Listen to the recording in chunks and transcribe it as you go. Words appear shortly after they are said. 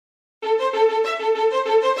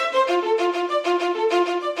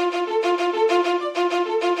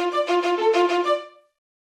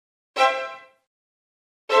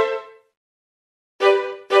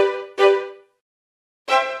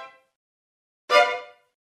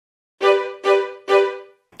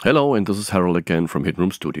Hello, and this is Harald again from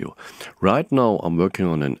Hiddenroom Studio. Right now I'm working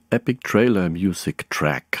on an epic trailer music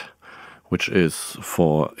track, which is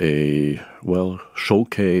for a,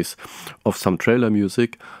 showcase of some trailer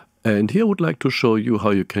music. And here I would like to show you how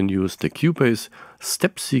you can use the Cubase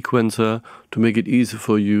step sequencer to make it easy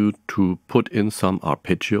for you to put in some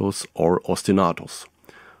arpeggios or ostinatos.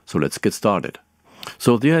 So let's get started.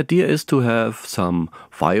 So the idea is to have some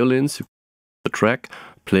violins, the track,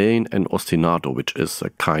 playing an ostinato, which is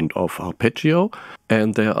a kind of arpeggio,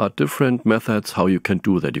 and there are different methods how you can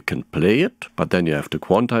do that. You can play it, but then you have to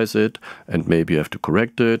quantize it, and maybe you have to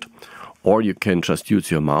correct it, or you can just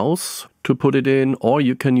use your mouse to put it in, or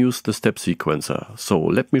you can use the step sequencer. So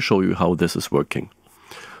let me show you how this is working.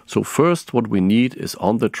 So first what we need is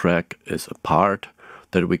on the track is a part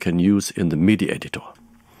that we can use in the MIDI editor.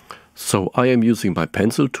 So I am using my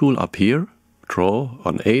pencil tool up here, draw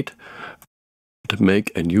on 8, to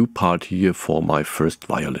make a new part here for my first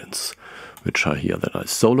violins, which are here. Then I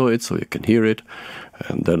solo it so you can hear it,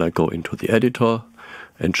 and then I go into the editor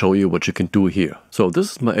and show you what you can do here. So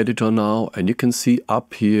this is my editor now, and you can see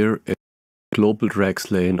up here in global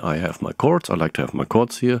drags lane I have my chords. I like to have my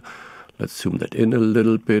chords here. Let's zoom that in a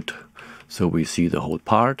little bit so we see the whole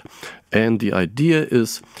part. And the idea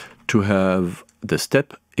is to have the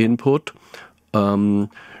step input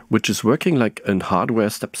which is working like a hardware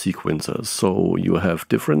step sequencer. So you have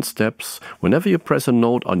different steps. Whenever you press a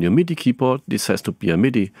note on your MIDI keyboard, this has to be a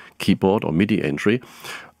MIDI keyboard or MIDI entry,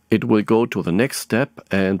 it will go to the next step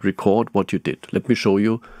and record what you did. Let me show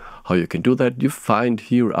you how you can do that. You find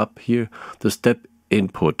here up here the step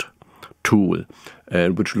input tool,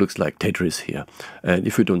 which looks like Tetris here. And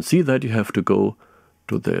if you don't see that, you have to go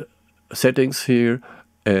to the settings here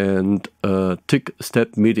and tick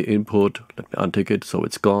step MIDI input. Let me untick it so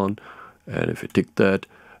it's gone, and if you tick that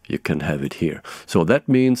you can have it here. So that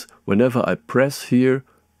means whenever I press here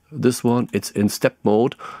this one, it's in step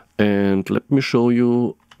mode. And let me show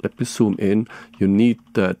you, let me zoom in. You need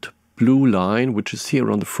that blue line which is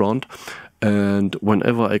here on the front, and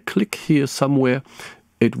whenever I click here somewhere,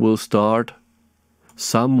 it will start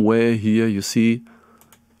somewhere here. You see,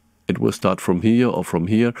 it will start from here or from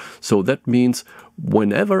here. So that means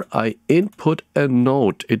whenever I input a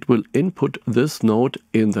note, it will input this note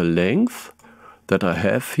in the length that I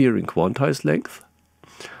have here in quantize length,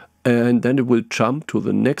 and then it will jump to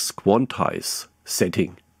the next quantize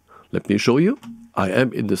setting. Let me show you. I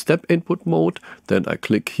am in the step input mode, then I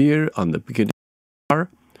click here on the beginning bar,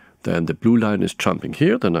 then the blue line is jumping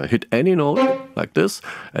here, then I hit any note like this,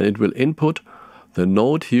 and it will input the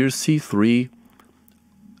note here, C3,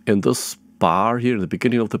 in this bar here, in the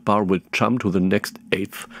beginning of the bar, will jump to the next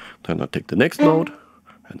eighth. Then I take the next note,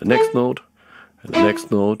 and the next note, and the next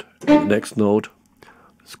note, and the next note.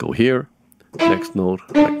 Let's go here, next note,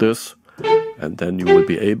 like this, and then you will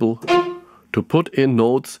be able to put in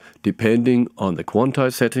notes depending on the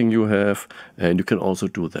quantize setting you have, and you can also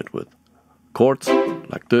do that with chords,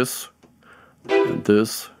 like this, and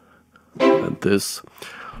this, and this.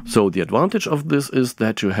 So the advantage of this is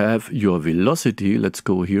that you have your velocity. Let's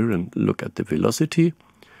go here and look at the velocity.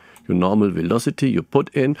 Your normal velocity you put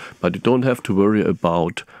in, but you don't have to worry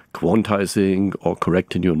about quantizing or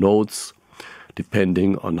correcting your notes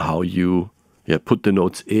depending on how you put the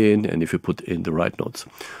notes in and if you put in the right notes.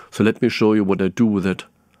 So let me show you what I do with that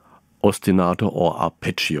ostinato or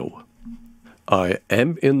arpeggio. I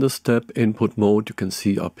am in the step input mode. You can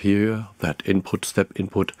see up here that input, step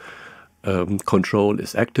input control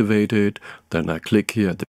is activated. Then I click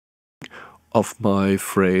here at the beginning of my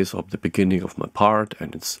phrase, of the beginning of my part,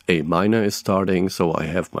 and it's A minor is starting. So I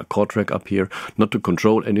have my chord track up here, not to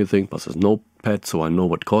control anything, but there's no pad, so I know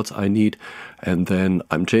what chords I need. And then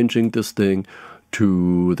I'm changing this thing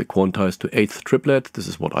to the quantize to eighth triplet. This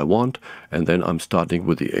is what I want. And then I'm starting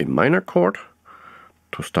with the A minor chord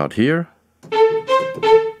to start here.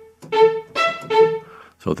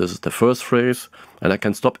 So this is the first phrase, and I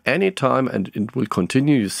can stop any time and it will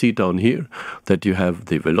continue. You see down here that you have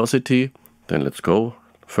the velocity. Then let's go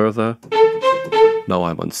further. Now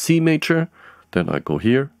I'm on C major, then I go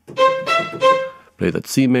here, play that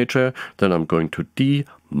C major, then I'm going to D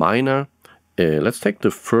minor. Let's take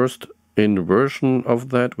the first inversion of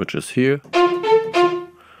that, which is here.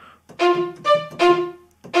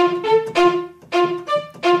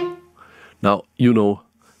 Now you know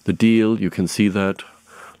the deal, you can see that.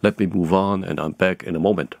 Let me move on, and I'm back in a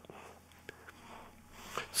moment.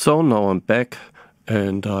 So now I'm back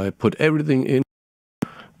and I put everything in,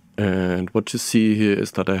 and what you see here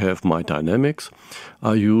is that I have my dynamics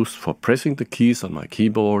I use for pressing the keys on my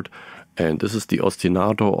keyboard, and this is the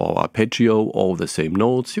ostinato or arpeggio, all the same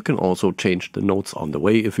notes. You can also change the notes on the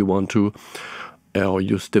way if you want to. or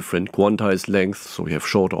use different quantized lengths, so we have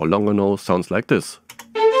shorter or longer notes, sounds like this.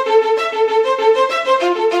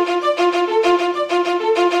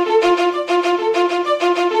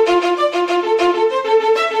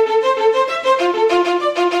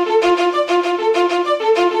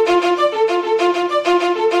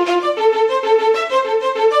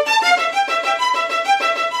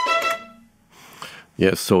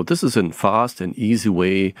 Yes, so this is a fast and easy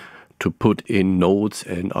way to put in notes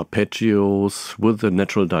and arpeggios with the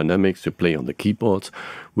natural dynamics you play on the keyboards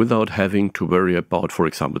without having to worry about, for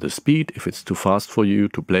example, the speed. If it's too fast for you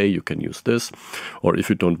to play, you can use this. Or if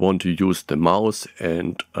you don't want to use the mouse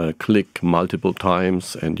and click multiple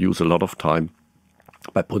times and use a lot of time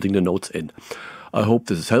by putting the notes in. I hope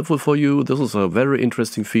this is helpful for you. This is a very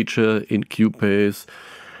interesting feature in Cubase.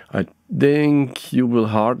 I think you will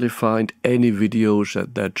hardly find any videos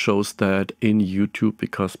that shows that in YouTube,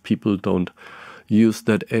 because people don't use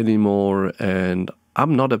that anymore, and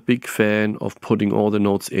I'm not a big fan of putting all the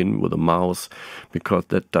notes in with a mouse because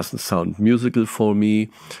that doesn't sound musical for me.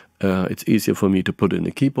 It's easier for me to put in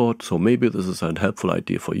a keyboard, so maybe this is a helpful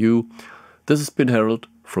idea for you. This has been Harald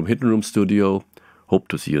from Hiddenroom Studio. Hope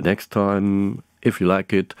to see you next time. If you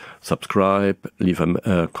like it, subscribe, leave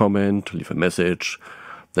a comment, leave a message.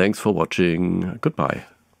 Thanks for watching. Goodbye.